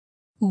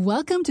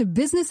Welcome to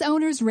Business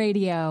Owners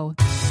Radio.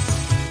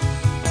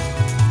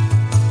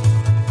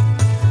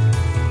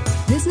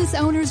 Business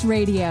Owners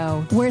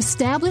Radio, where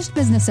established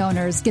business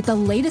owners get the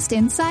latest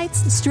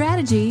insights,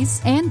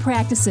 strategies, and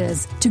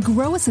practices to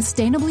grow a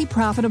sustainably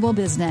profitable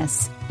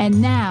business. And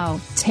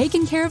now,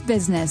 taking care of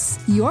business,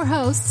 your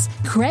hosts,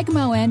 Craig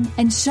Moen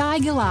and Shai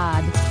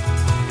Gilad.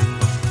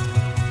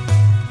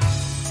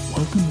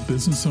 Welcome to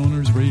Business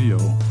Owners Radio,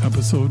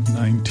 episode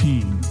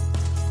 19.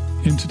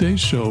 In today's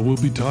show, we'll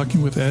be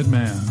talking with Ed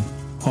Mann,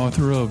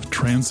 author of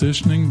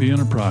Transitioning the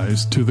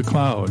Enterprise to the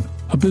Cloud,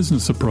 a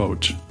Business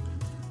Approach.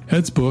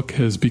 Ed's book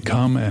has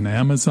become an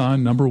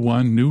Amazon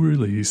 #1 new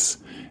release,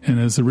 and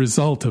as a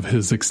result of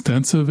his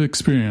extensive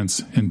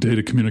experience in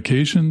data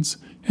communications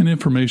and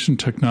information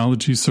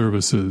technology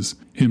services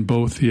in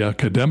both the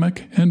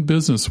academic and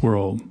business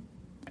world.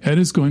 Ed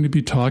is going to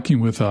be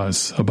talking with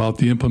us about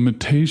the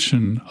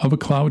implementation of a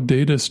cloud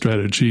data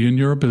strategy in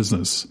your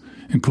business,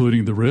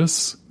 including the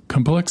risks,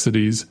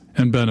 complexities,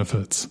 and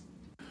benefits.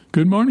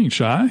 Good morning,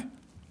 Shai.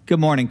 Good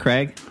morning,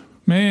 Craig.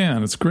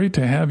 Man, it's great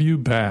to have you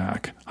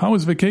back. How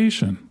was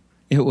vacation?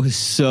 It was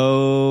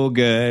so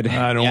good.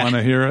 I don't want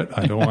to hear it.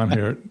 I don't want to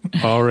hear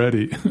it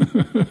already.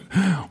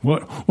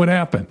 What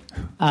happened?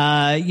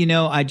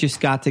 I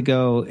just got to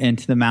go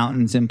into the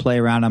mountains and play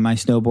around on my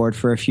snowboard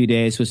for a few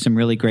days with some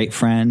really great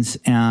friends.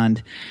 And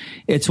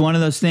it's one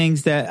of those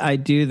things that I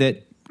do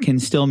that can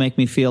still make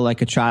me feel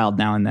like a child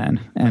now and then.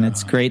 And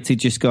it's great to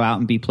just go out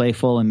and be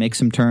playful and make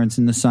some turns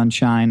in the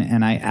sunshine.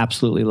 And I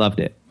absolutely loved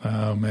it.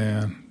 Oh,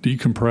 man.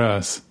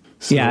 Decompress.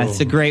 Yeah, it's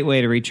a great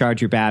way to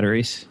recharge your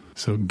batteries.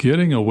 So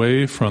getting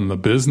away from the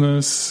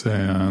business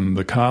and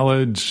the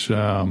college,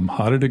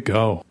 how did it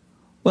go?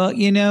 Well,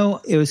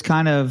 it was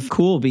kind of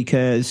cool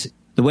because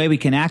the way we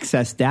can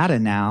access data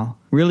now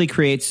really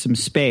creates some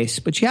space,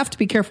 but you have to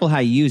be careful how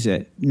you use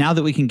it. Now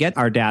that we can get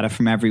our data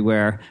from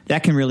everywhere,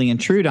 that can really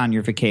intrude on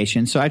your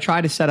vacation. So I try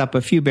to set up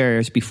a few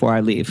barriers before I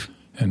leave.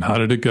 And how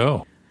did it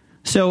go?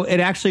 So it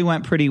actually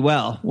went pretty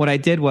well. What I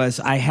did was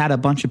I had a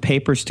bunch of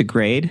papers to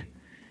grade,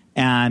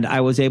 and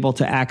I was able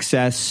to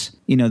access,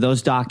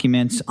 those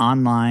documents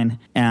online,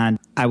 and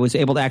I was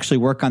able to actually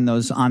work on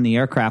those on the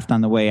aircraft on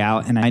the way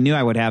out. And I knew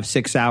I would have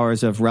 6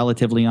 hours of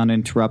relatively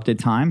uninterrupted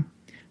time.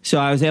 So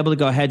I was able to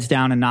go heads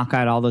down and knock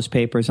out all those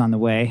papers on the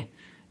way.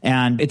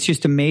 And it's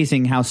just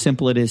amazing how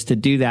simple it is to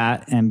do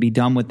that and be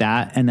done with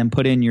that, and then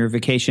put in your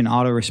vacation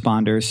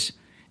autoresponders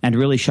and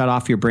really shut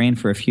off your brain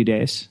for a few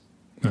days.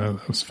 Oh,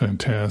 that was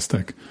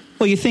fantastic.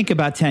 Well, you think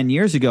about 10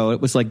 years ago, it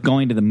was like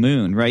going to the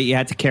moon, right? You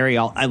had to carry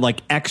all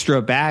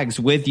extra bags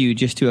with you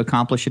just to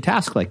accomplish a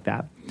task like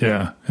that.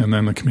 Yeah, and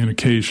then the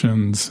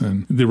communications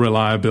and the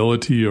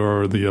reliability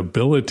or the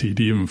ability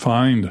to even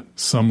find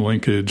some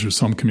linkage or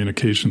some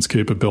communications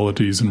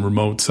capabilities in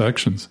remote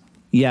sections.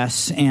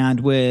 Yes,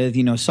 and with,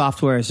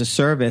 software as a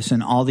service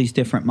and all these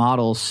different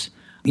models,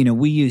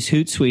 we use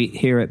Hootsuite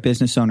here at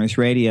Business Owners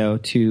Radio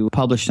to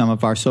publish some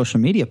of our social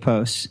media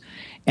posts.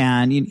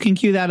 And you can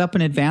queue that up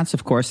in advance,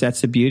 of course.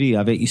 That's the beauty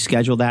of it. You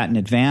schedule that in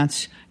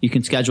advance. You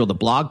can schedule the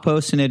blog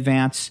posts in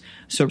advance.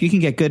 So you can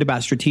get good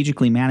about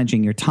strategically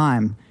managing your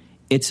time.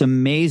 It's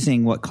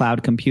amazing what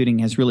cloud computing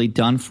has really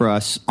done for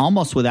us,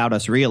 almost without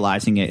us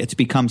realizing it. It's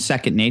become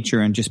second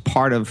nature and just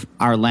part of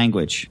our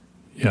language.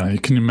 Yeah, you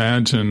can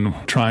imagine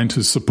trying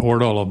to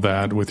support all of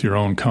that with your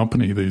own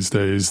company these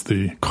days.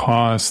 The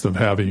cost of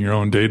having your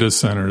own data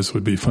centers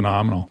would be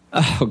phenomenal.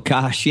 Oh,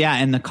 gosh, yeah,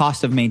 and the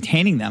cost of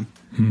maintaining them.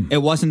 It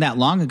wasn't that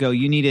long ago.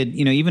 You needed,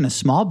 even a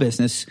small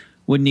business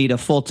would need a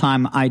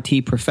full-time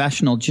IT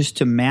professional just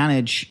to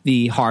manage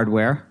the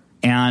hardware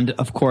and,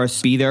 of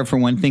course, be there for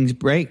when things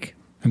break.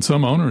 And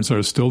some owners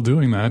are still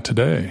doing that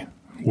today,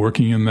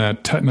 working in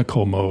that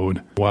technical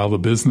mode while the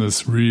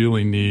business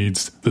really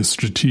needs the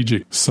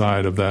strategic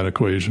side of that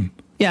equation.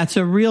 Yeah, it's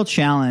a real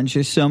challenge.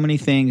 There's so many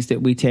things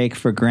that we take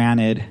for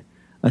granted,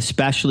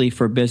 especially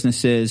for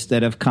businesses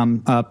that have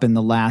come up in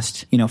the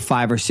last,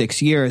 5 or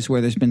 6 years,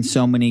 where there's been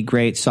so many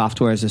great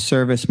software as a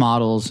service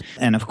models.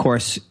 And of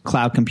course,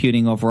 cloud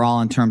computing overall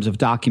in terms of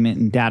document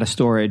and data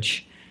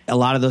storage. A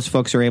lot of those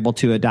folks are able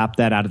to adopt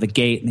that out of the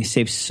gate, and they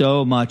save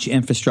so much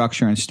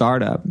infrastructure and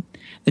startup.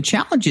 The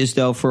challenge is,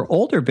 though, for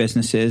older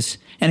businesses,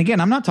 and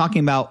again, I'm not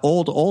talking about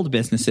old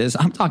businesses.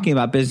 I'm talking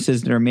about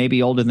businesses that are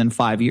maybe older than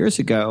 5 years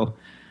ago.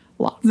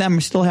 A lot of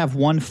them still have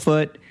one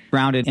foot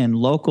grounded in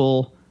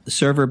local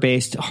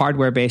server-based,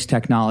 hardware-based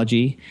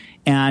technology.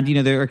 And,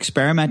 they're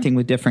experimenting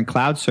with different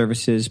cloud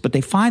services, but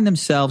they find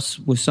themselves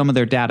with some of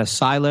their data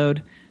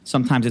siloed.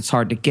 Sometimes it's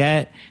hard to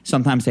get.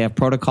 Sometimes they have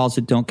protocols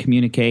that don't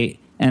communicate.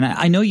 And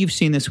I know you've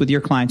seen this with your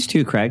clients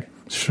too, Craig.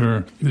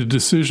 Sure. The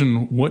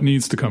decision, what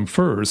needs to come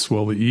first?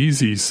 Well, the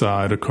easy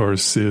side, of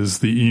course, is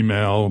the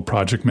email,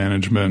 project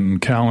management,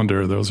 and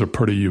calendar. Those are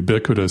pretty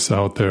ubiquitous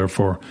out there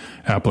for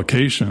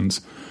applications.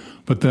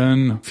 But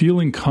then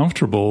feeling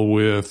comfortable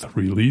with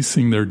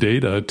releasing their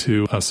data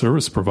to a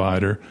service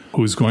provider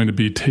who's going to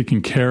be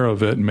taking care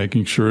of it and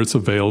making sure it's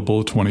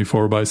available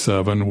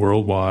 24/7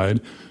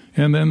 worldwide.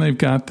 And then they've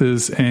got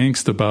this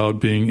angst about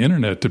being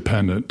internet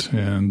dependent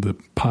and the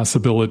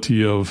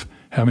possibility of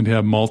having to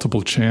have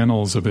multiple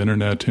channels of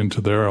internet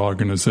into their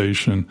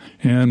organization,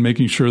 and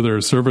making sure their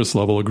service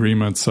level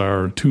agreements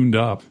are tuned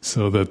up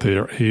so that they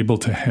are able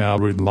to have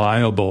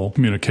reliable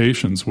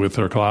communications with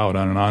their cloud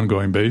on an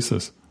ongoing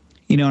basis.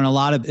 And a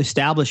lot of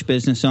established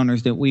business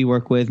owners that we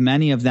work with,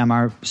 many of them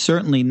are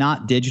certainly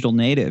not digital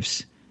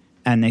natives,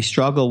 and they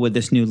struggle with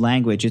this new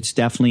language. It's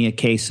definitely a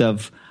case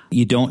of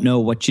you don't know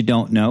what you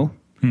don't know,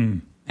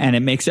 and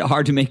it makes it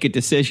hard to make a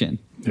decision.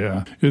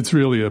 Yeah, it's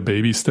really a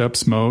baby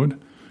steps mode.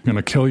 You're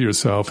going to kill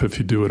yourself if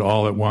you do it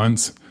all at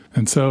once.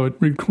 And so it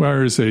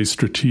requires a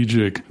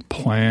strategic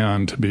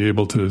plan to be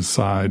able to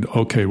decide,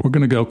 okay, we're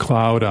going to go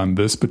cloud on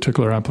this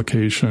particular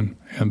application,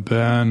 and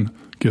then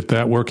get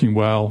that working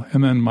well,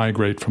 and then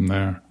migrate from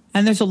there.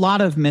 And there's a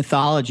lot of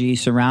mythology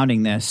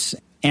surrounding this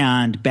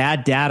and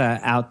bad data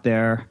out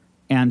there.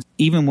 And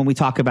even when we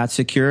talk about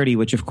security,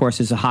 which of course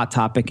is a hot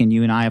topic, and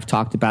you and I have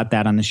talked about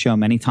that on the show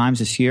many times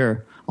this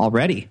year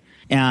already.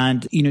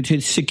 And, to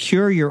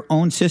secure your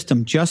own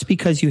system just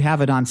because you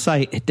have it on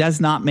site, it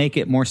does not make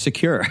it more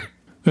secure.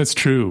 That's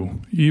true.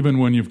 Even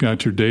when you've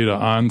got your data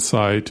on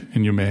site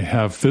and you may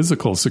have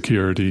physical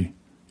security,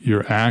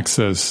 your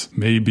access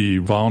may be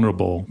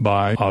vulnerable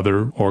by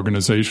other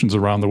organizations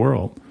around the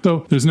world.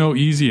 So there's no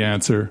easy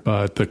answer,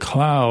 but the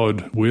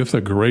cloud with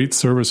a great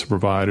service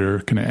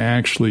provider can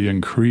actually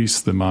increase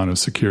the amount of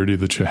security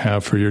that you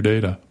have for your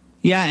data.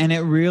 Yeah, and it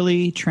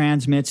really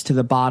transmits to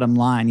the bottom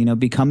line.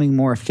 Becoming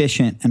more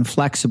efficient and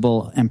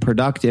flexible and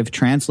productive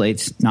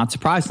translates, not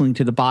surprisingly,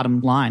 to the bottom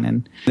line.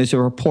 And there's a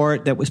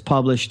report that was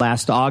published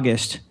last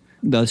August,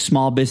 the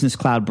Small Business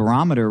Cloud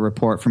Barometer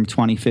report from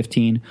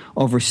 2015,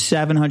 over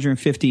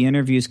 750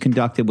 interviews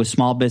conducted with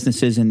small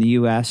businesses in the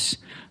U.S.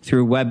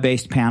 through a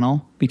web-based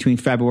panel between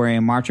February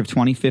and March of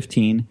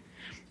 2015.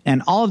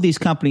 And all of these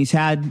companies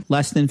had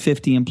less than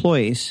 50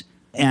 employees,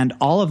 and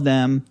all of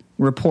them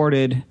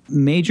reported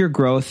major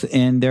growth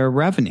in their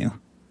revenue.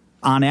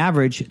 On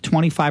average,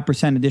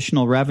 25%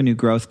 additional revenue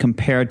growth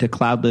compared to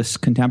cloudless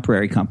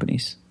contemporary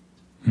companies.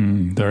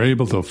 They're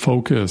able to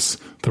focus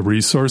the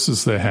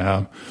resources they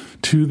have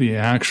to the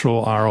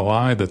actual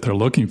ROI that they're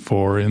looking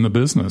for in the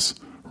business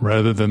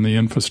rather than the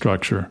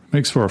infrastructure.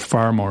 Makes for a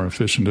far more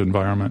efficient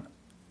environment.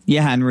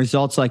 Yeah, and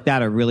results like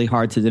that are really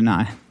hard to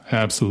deny.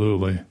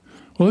 Absolutely.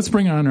 Well, let's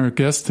bring on our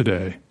guest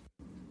today.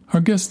 Our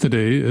guest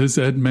today is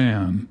Ed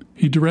Mann.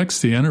 He directs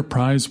the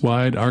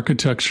enterprise-wide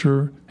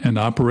architecture and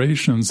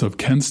operations of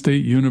Kent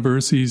State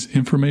University's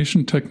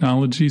Information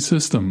Technology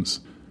Systems.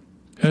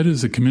 Ed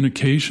is a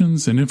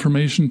communications and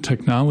information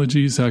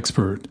technologies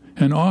expert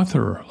and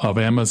author of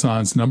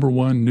Amazon's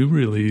 #1 new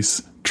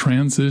release,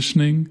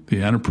 Transitioning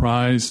the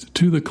Enterprise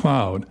to the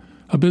Cloud,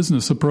 a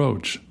Business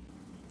Approach.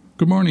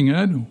 Good morning,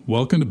 Ed.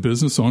 Welcome to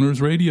Business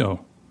Owners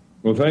Radio.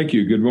 Well, thank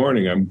you. Good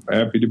morning. I'm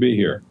happy to be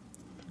here.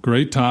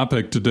 Great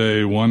topic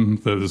today, one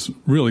that is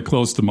really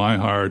close to my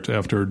heart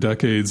after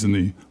decades in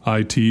the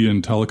IT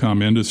and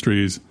telecom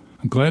industries.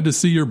 I'm glad to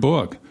see your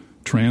book,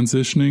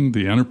 Transitioning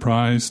the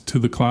Enterprise to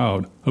the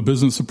Cloud, a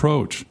Business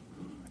Approach.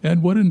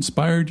 Ed, what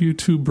inspired you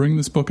to bring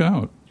this book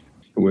out?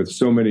 With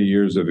so many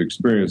years of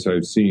experience,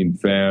 I've seen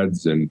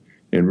fads and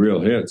real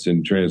hits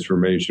in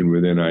transformation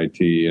within IT,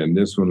 and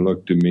this one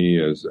looked to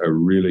me as a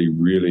really,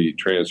 really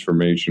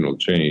transformational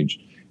change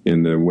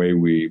in the way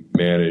we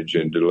manage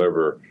and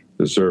deliver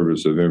the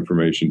service of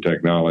information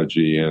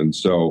technology. And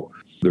so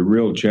the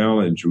real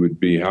challenge would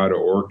be how to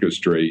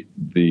orchestrate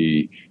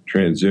the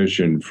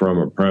transition from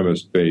a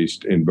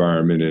premise-based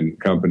environment in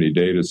company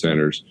data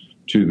centers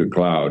to the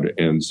cloud.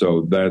 And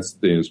so that's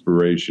the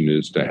inspiration,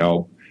 is to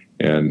help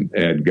and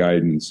add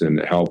guidance and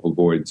help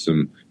avoid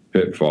some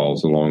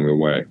pitfalls along the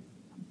way.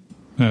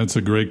 That's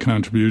a great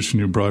contribution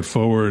you brought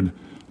forward.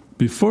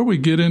 Before we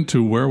get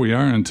into where we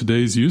are in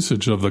today's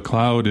usage of the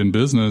cloud in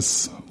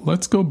business,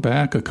 let's go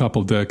back a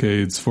couple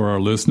decades for our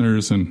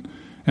listeners and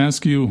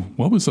ask you,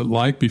 what was it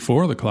like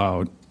before the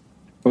cloud?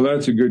 Well,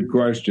 that's a good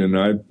question.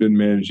 I've been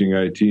managing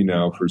IT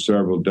now for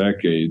several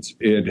decades.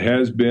 It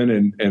has been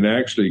and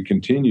actually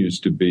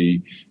continues to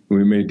be.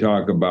 We may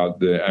talk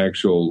about the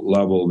actual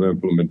level of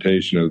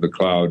implementation of the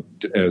cloud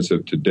as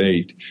of to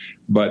date,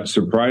 but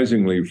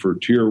surprisingly for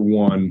Tier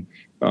 1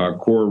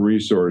 core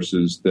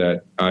resources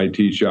that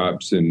IT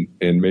shops and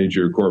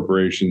major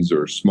corporations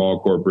or small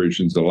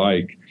corporations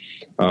alike,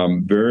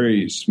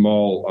 very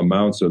small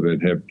amounts of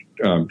it have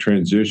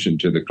transitioned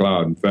to the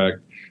cloud. In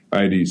fact,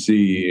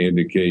 IDC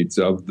indicates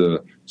of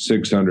the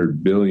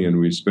 $600 billion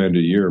we spend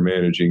a year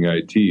managing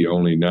IT,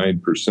 only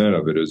 9%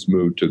 of it has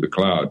moved to the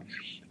cloud.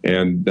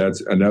 And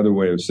that's another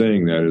way of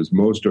saying that is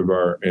most of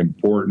our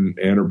important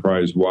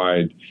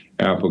enterprise-wide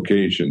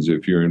applications,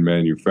 if you're in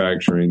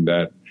manufacturing,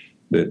 that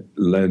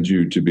lends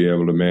you to be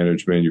able to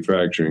manage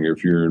manufacturing.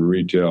 If you're in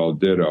retail,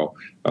 ditto.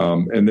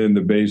 And then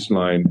the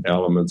baseline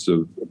elements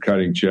of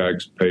cutting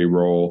checks,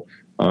 payroll,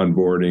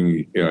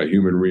 onboarding,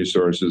 human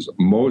resources,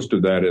 most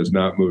of that has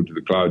not moved to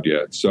the cloud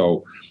yet.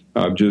 So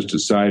just a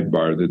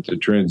sidebar that the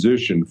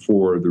transition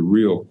for the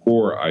real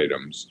core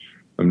items,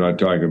 I'm not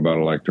talking about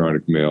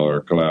electronic mail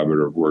or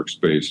collaborative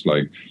workspace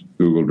like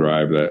Google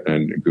Drive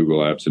and Google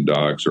Apps and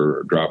Docs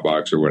or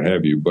Dropbox or what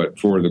have you. But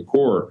for the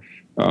core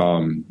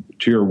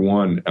Tier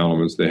 1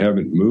 elements, they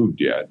haven't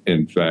moved yet,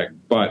 in fact.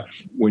 But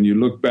when you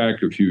look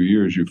back a few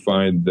years, you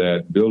find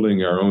that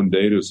building our own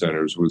data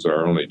centers was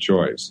our only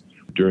choice.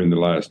 During the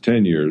last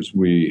 10 years,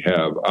 we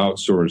have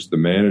outsourced the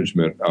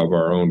management of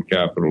our own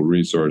capital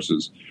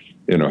resources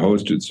in a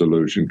hosted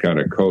solution, kind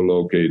of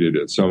co-located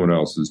at someone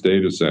else's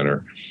data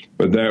center.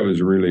 But that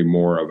was really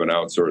more of an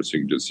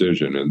outsourcing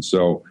decision. And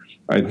so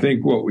I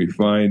think what we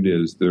find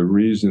is the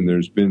reason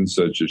there's been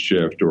such a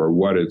shift, or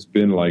what it's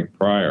been like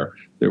prior,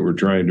 that we're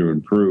trying to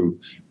improve,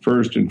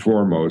 first and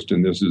foremost,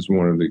 and this is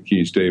one of the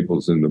key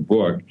staples in the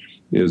book,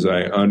 is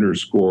I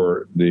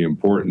underscore the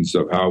importance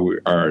of how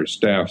our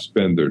staff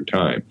spend their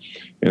time.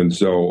 And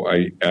so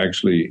I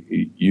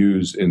actually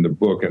use in the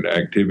book an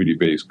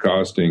activity-based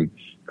cost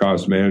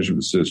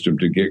management system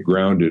to get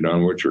grounded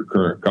on what your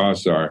current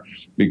costs are,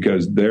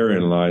 because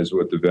therein lies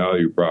what the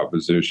value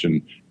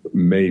proposition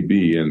may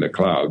be in the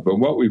cloud. But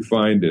what we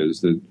find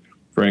is that,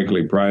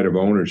 frankly, pride of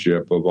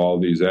ownership of all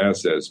these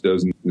assets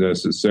doesn't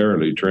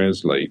necessarily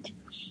translate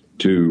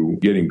to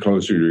getting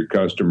closer to your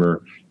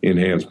customer,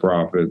 enhanced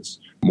profits,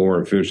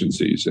 more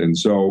efficiencies. And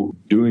so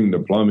doing the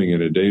plumbing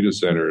in a data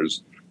center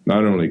is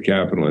not only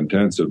capital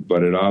intensive,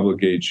 but it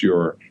obligates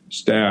your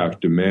staff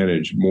to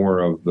manage more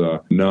of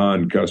the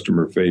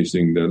non-customer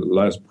facing, the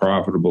less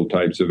profitable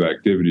types of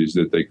activities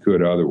that they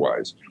could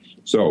otherwise.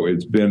 So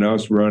it's been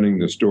us running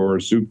the store,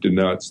 soup to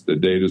nuts, the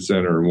data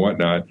center and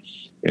whatnot,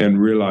 and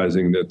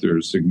realizing that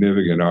there's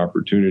significant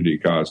opportunity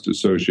cost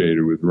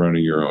associated with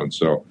running your own.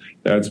 So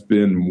that's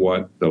been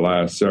what the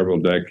last several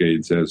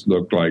decades has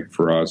looked like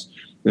for us.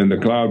 And the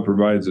cloud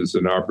provides us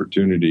an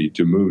opportunity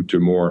to move to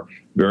more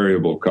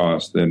variable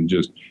costs than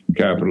just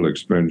capital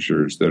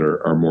expenditures that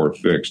are more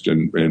fixed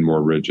and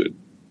more rigid.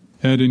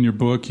 Ed, in your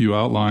book, you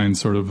outline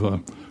sort of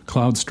a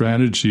cloud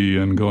strategy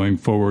and going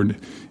forward.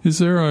 Is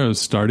there a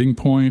starting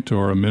point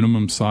or a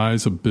minimum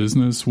size of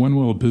business? When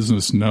will a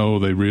business know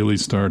they really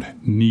start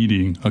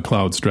needing a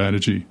cloud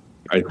strategy?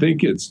 I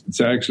think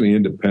it's actually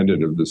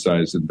independent of the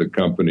size of the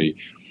company.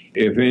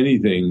 If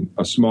anything,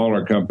 a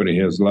smaller company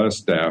has less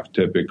staff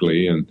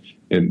typically,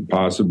 and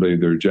possibly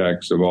they're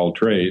jacks of all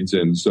trades.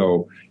 And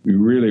so we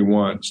really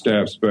want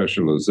staff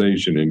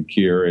specialization in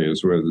key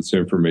areas, whether it's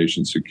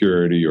information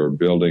security or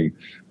building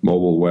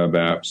mobile web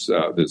apps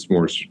that's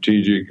more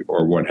strategic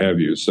or what have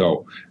you.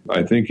 So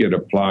I think it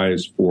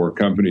applies for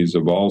companies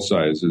of all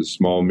sizes,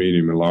 small,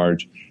 medium, and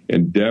large,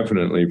 and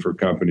definitely for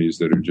companies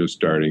that are just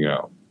starting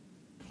out.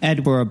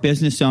 Ed, we're a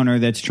business owner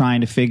that's trying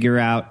to figure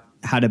out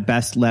how to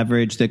best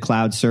leverage the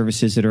cloud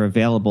services that are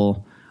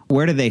available.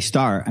 Where do they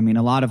start? I mean,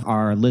 a lot of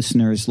our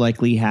listeners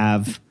likely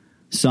have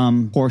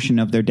some portion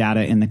of their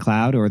data in the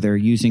cloud, or they're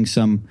using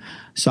some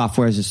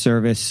software as a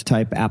service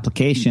type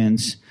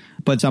applications,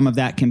 but some of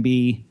that can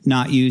be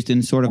not used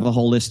in sort of a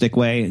holistic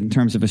way in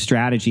terms of a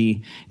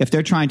strategy. If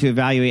they're trying to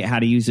evaluate how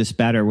to use this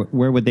better,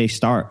 where would they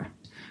start?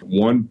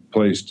 One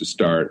place to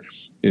start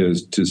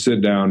is to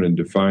sit down and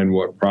define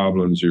what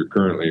problems you're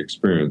currently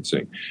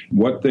experiencing.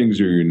 What things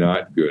are you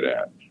not good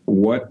at?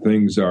 What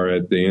things are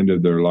at the end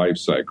of their life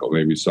cycle,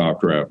 maybe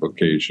software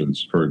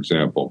applications, for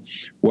example?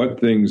 What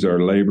things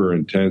are labor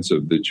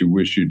intensive that you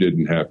wish you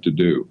didn't have to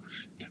do?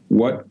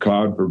 What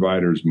cloud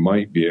providers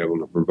might be able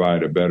to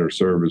provide a better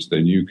service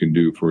than you can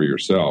do for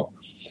yourself?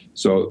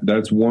 So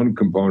that's one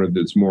component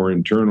that's more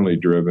internally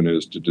driven,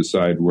 is to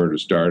decide where to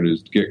start,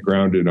 is to get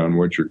grounded on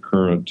what your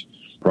current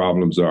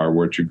problems are,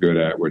 what you're good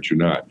at, what you're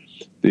not.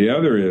 The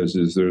other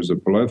is there's a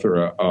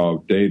plethora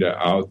of data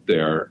out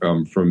there,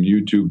 from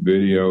YouTube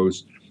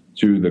videos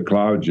to the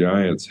cloud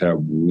giants have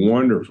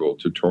wonderful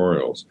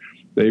tutorials.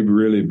 They've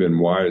really been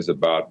wise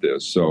about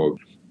this. So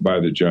by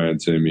the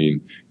giants, I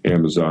mean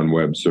Amazon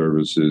Web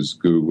Services,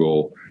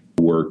 Google,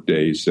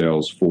 Workday,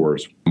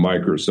 Salesforce,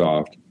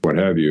 Microsoft, what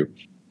have you.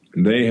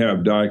 They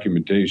have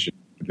documentation,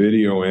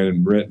 video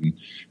and written,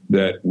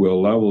 that will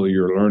level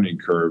your learning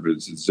curve.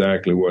 Is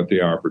exactly what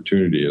the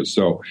opportunity is.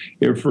 So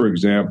if, for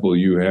example,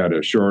 you had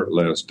a short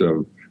list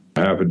of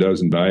half a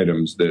dozen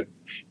items that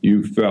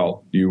you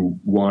felt you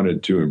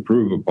wanted to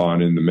improve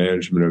upon in the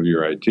management of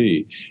your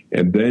IT,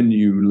 and then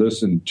you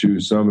listened to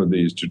some of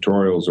these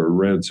tutorials or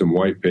read some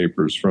white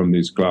papers from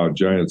these cloud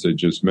giants I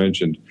just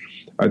mentioned,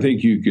 I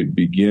think you could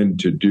begin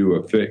to do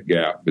a fit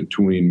gap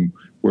between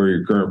where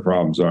your current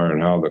problems are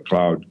and how the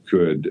cloud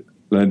could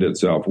lend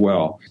itself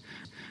well.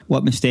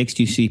 What mistakes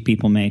do you see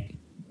people make?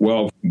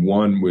 Well,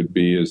 one would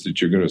be is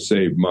that you're going to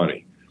save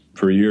money.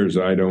 For years,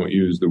 I don't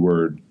use the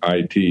word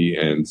IT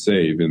and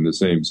save in the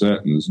same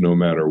sentence, no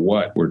matter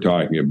what we're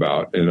talking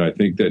about. And I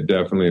think that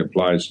definitely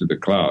applies to the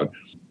cloud.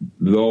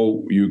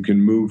 Though you can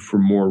move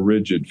from more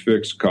rigid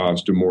fixed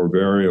cost to more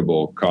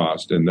variable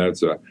cost, and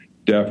that's a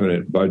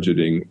definite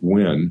budgeting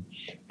win.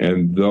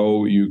 And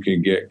though you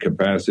can get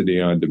capacity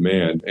on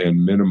demand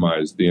and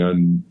minimize the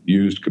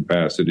unused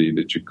capacity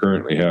that you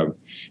currently have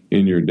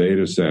in your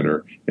data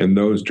center, and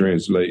those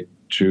translate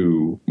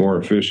to more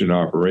efficient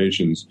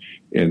operations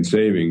and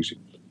savings,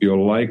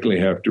 you'll likely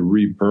have to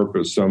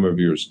repurpose some of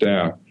your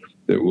staff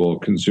that will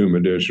consume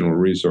additional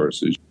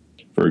resources.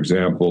 For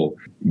example,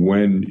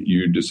 when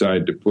you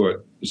decide to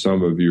put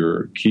some of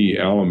your key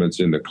elements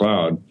in the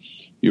cloud,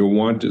 you'll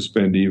want to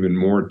spend even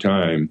more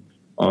time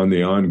on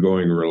the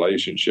ongoing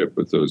relationship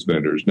with those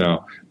vendors.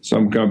 Now,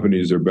 some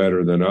companies are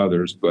better than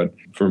others, but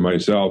for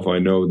myself, I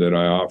know that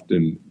I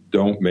often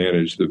don't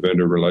manage the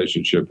vendor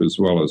relationship as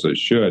well as I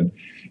should.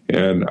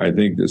 And I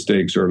think the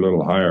stakes are a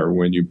little higher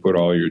when you put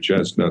all your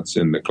chestnuts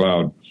in the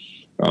cloud.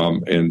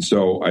 And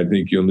so I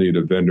think you'll need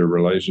a vendor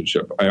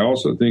relationship. I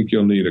also think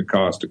you'll need a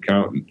cost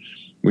accountant.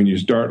 When you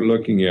start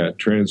looking at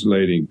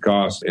translating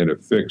costs in a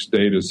fixed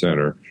data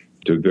center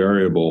to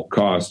variable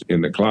costs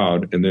in the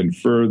cloud, and then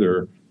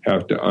further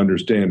have to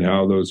understand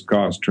how those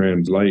costs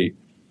translate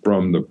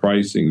from the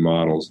pricing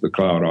models the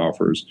cloud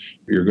offers,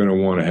 you're going to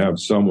want to have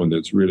someone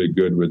that's really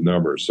good with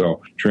numbers.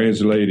 So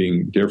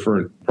translating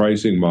different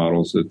pricing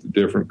models that the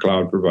different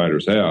cloud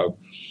providers have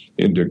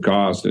into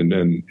cost, and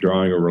then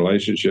drawing a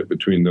relationship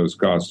between those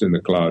costs in the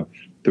cloud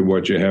to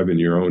what you have in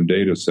your own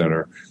data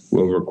center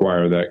will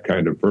require that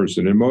kind of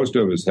person. And most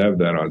of us have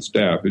that on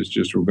staff. It's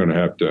just we're going to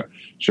have to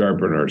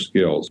sharpen our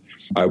skills.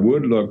 I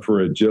would look for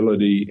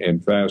agility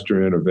and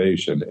faster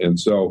innovation. And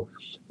so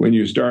when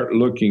you start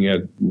looking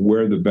at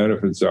where the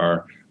benefits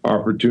are,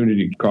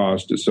 opportunity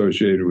cost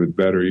associated with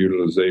better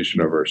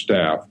utilization of our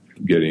staff,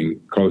 getting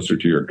closer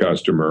to your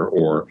customer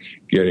or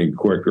getting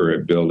quicker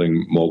at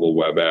building mobile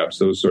web apps,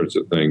 those sorts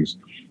of things,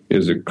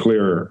 is a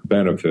clear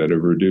benefit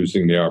of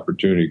reducing the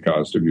opportunity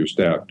cost of your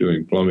staff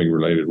doing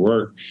plumbing-related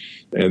work.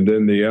 And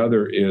then the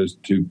other is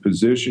to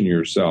position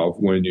yourself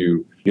when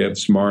you get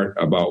smart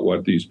about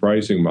what these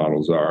pricing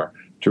models are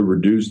to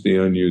reduce the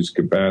unused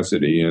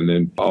capacity. And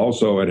then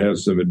also it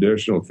has some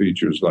additional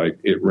features like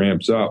it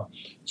ramps up.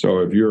 So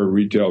if you're a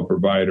retail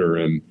provider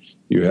and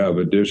you have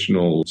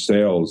additional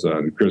sales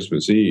on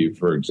Christmas Eve,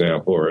 for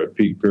example, or at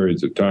peak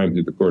periods of time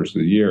through the course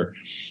of the year,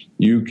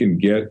 you can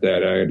get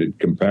that added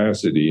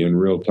capacity in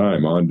real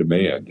time on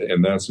demand.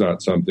 And that's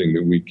not something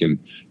that we can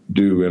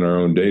do in our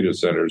own data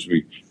centers.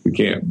 We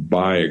can't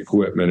buy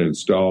equipment,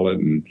 install it,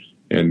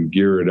 and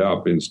gear it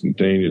up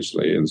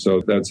instantaneously. And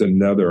so that's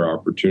another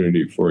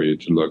opportunity for you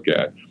to look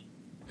at.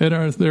 Ed,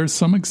 are there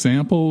some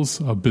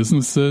examples of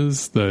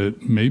businesses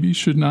that maybe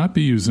should not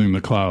be using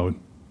the cloud?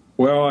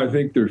 Well, I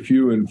think they're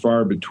few and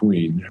far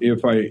between.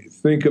 If I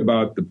think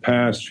about the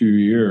past few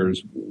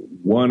years,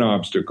 one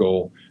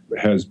obstacle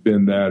has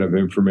been that of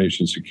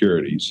information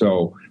security.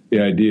 So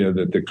the idea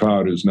that the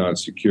cloud is not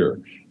secure.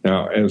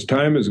 Now, as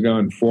time has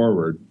gone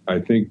forward, I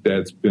think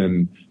that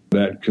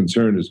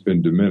concern has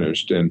been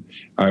diminished. And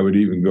I would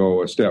even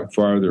go a step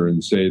farther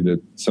and say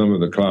that some of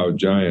the cloud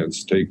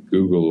giants, take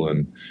Google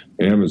and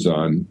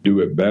Amazon, do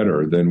it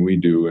better than we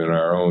do in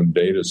our own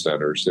data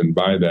centers. And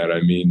by that,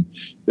 I mean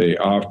they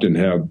often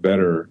have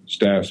better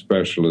staff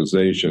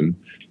specialization.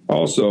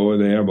 Also,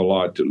 they have a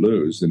lot to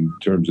lose in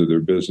terms of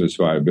their business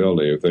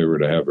viability. If they were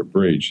to have a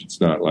breach,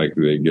 it's not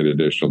likely they get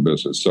additional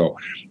business. So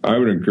I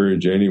would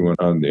encourage anyone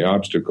on the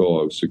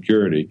obstacle of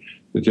security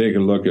to take a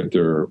look at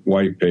their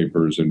white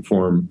papers and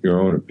form your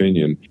own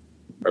opinion.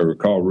 I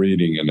recall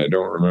reading, and I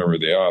don't remember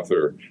the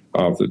author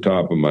off the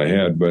top of my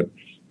head, but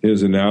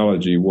his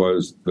analogy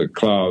was the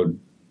cloud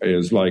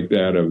is like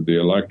that of the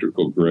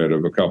electrical grid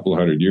of a couple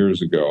hundred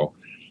years ago.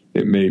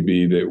 It may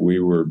be that we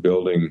were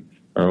building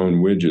our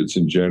own widgets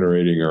and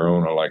generating our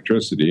own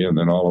electricity, and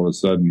then all of a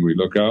sudden we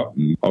look out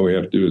and all we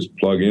have to do is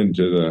plug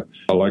into the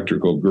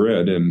electrical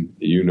grid, and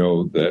you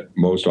know that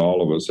most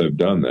all of us have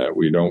done that.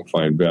 We don't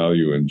find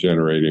value in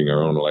generating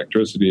our own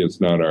electricity. It's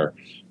not our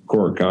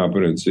core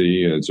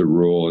competency. It's a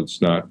rule.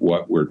 It's not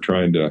what we're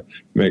trying to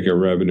make a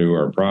revenue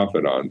or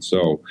profit on.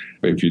 So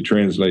if you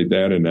translate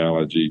that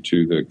analogy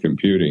to the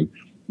computing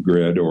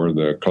grid or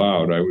the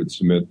cloud, I would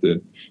submit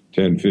that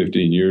 10,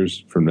 15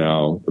 years from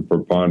now, the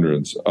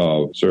preponderance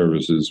of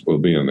services will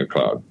be in the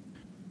cloud.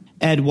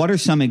 Ed, what are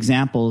some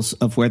examples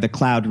of where the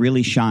cloud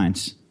really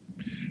shines?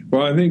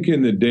 Well, I think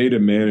in the data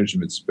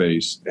management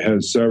space, it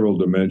has several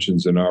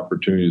dimensions and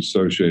opportunities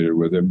associated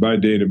with it. By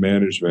data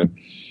management,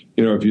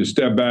 if you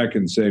step back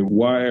and say,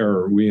 why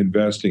are we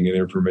investing in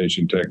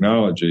information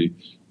technology?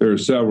 There are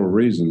several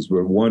reasons,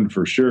 but one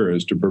for sure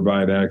is to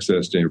provide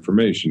access to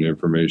information.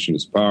 Information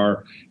is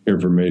power.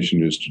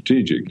 Information is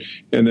strategic.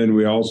 And then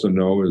we also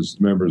know as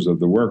members of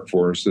the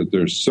workforce that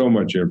there's so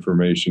much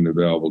information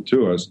available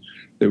to us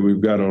that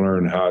we've got to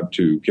learn how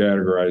to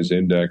categorize,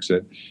 index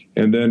it.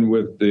 And then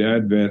with the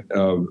advent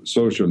of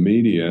social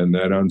media and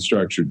that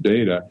unstructured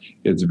data,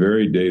 it's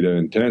very data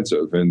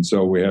intensive. And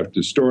so we have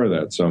to store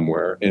that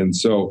somewhere. And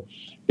so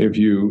if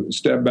you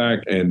step back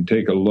and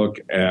take a look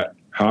at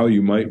how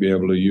you might be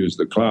able to use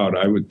the cloud,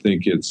 I would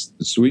think it's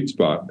the sweet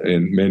spot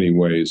in many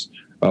ways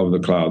of the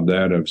cloud,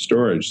 that of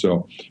storage.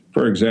 So,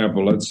 for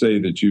example, let's say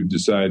that you've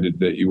decided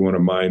that you want to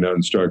mine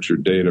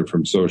unstructured data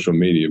from social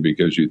media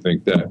because you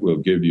think that will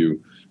give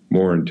you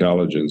more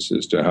intelligence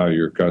as to how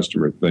your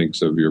customer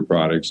thinks of your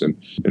products, and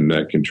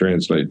that can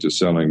translate to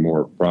selling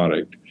more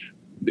product.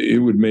 It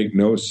would make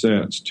no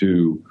sense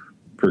to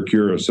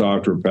procure a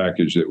software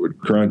package that would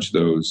crunch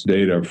those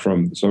data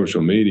from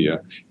social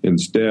media.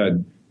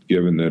 Instead,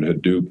 given that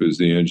Hadoop is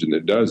the engine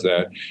that does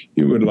that,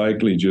 you would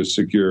likely just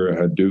secure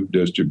a Hadoop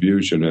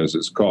distribution, as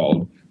it's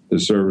called, the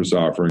service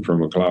offering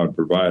from a cloud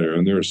provider.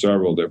 And there are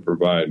several that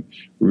provide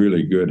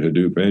really good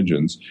Hadoop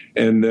engines.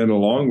 And then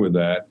along with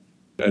that,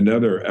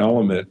 another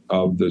element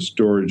of the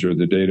storage or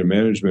the data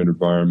management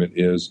environment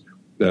is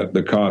that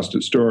the cost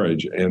of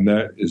storage. And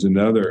that is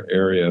another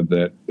area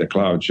that the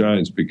cloud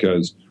shines,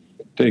 because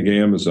take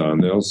Amazon,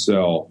 they'll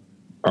sell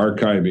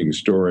archiving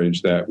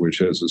storage, that which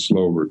has a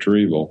slow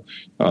retrieval,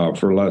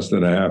 for less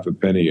than a half a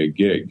penny a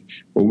gig.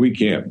 Well, we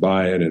can't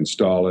buy it,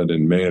 install it,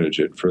 and manage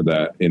it for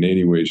that in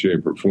any way,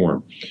 shape, or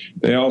form.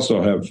 They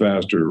also have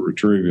faster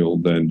retrieval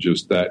than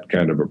just that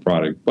kind of a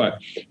product. But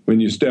when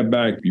you step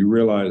back, you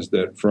realize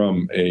that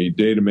from a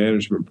data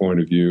management point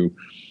of view,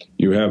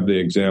 you have the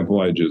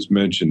example I just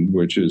mentioned,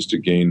 which is to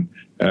gain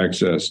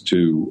access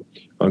to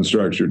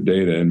unstructured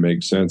data and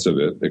make sense of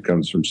it that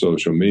comes from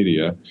social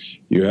media.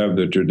 You have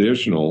the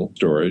traditional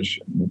storage,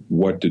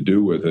 what to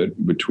do with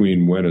it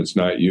between when it's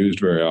not used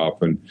very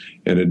often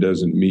and it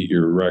doesn't meet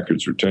your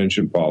records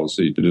retention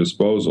policy to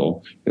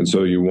disposal. And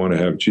so you want to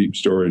have cheap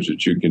storage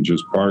that you can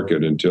just park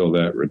it until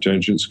that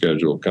retention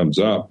schedule comes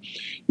up.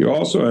 You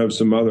also have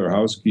some other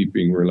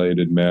housekeeping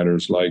related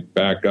matters like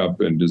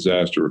backup and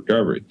disaster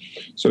recovery.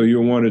 So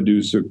you'll want to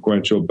do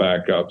sequential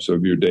backups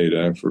of your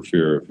data for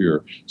fear if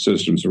your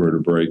systems were to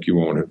break, you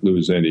won't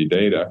lose any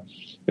data.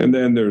 And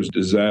then there's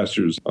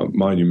disasters of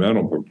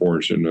monumental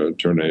proportion, a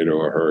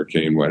tornado, a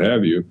hurricane, what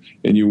have you,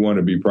 and you want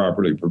to be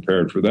properly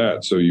prepared for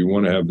that. So you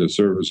want to have the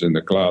service in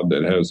the cloud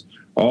that has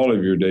all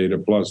of your data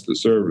plus the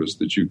service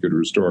that you could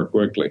restore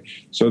quickly.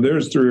 So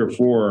there's 3 or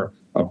 4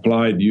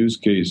 applied use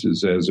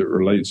cases as it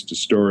relates to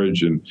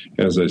storage. And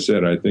as I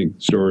said, I think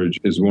storage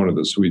is one of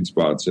the sweet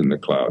spots in the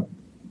cloud.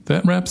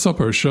 That wraps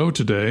up our show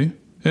today.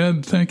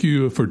 Ed, thank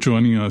you for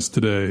joining us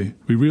today.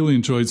 We really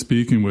enjoyed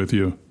speaking with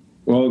you.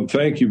 Well,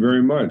 thank you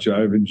very much.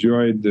 I've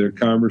enjoyed the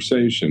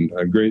conversation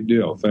a great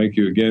deal. Thank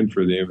you again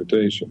for the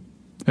invitation.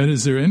 And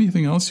is there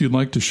anything else you'd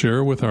like to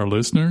share with our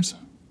listeners?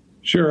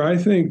 Sure. I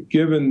think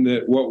given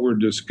that what we're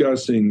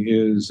discussing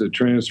is a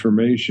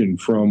transformation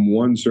from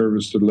one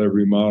service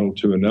delivery model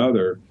to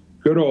another,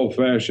 good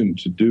old-fashioned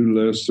to-do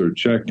lists or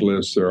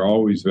checklists are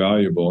always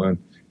valuable, and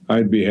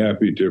I'd be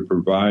happy to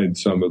provide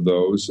some of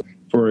those.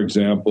 For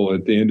example,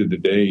 at the end of the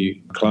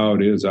day,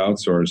 cloud is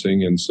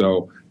outsourcing, and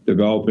so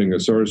developing a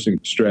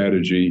sourcing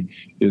strategy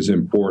is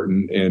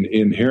important, and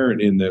inherent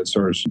in that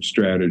sourcing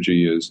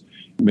strategy is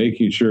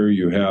making sure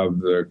you have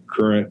the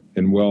current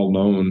and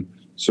well-known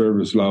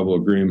service level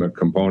agreement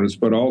components,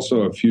 but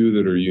also a few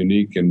that are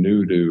unique and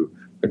new to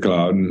the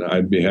cloud, and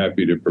I'd be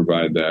happy to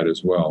provide that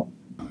as well.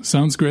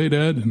 Sounds great,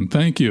 Ed, and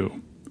thank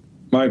you.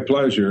 My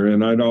pleasure,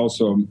 and I'd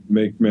also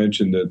make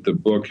mention that the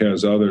book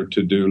has other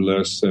to-do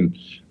lists and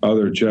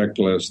other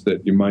checklists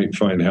that you might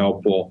find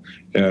helpful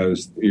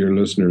as your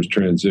listeners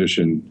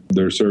transition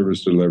their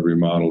service delivery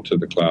model to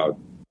the cloud.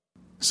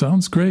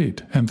 Sounds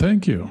great, and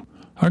thank you.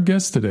 Our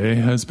guest today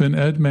has been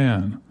Ed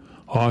Mann,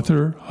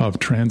 author of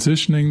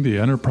Transitioning the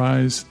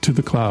Enterprise to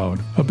the Cloud,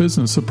 A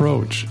Business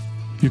Approach.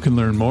 You can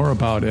learn more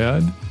about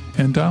Ed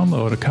and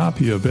download a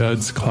copy of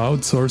Ed's cloud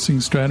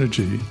sourcing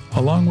strategy,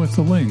 along with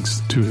the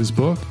links to his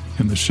book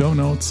in the show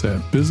notes at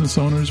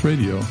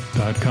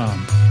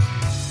businessownersradio.com.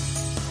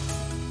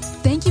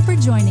 Thank you for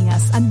joining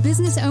us on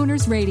Business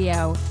Owners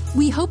Radio.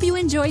 We hope you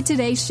enjoyed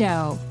today's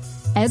show.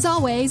 As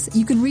always,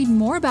 you can read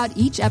more about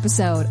each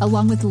episode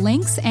along with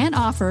links and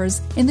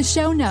offers in the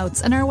show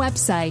notes on our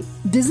website,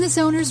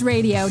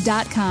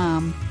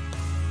 businessownersradio.com.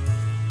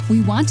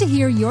 We want to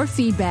hear your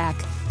feedback.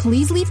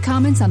 Please leave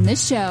comments on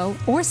this show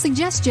or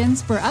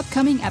suggestions for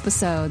upcoming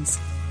episodes.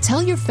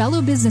 Tell your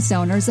fellow business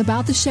owners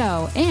about the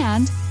show,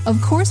 and,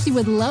 of course, you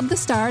would love the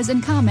stars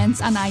and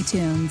comments on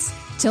iTunes.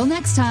 Till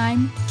next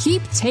time,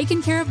 keep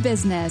taking care of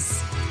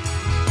business.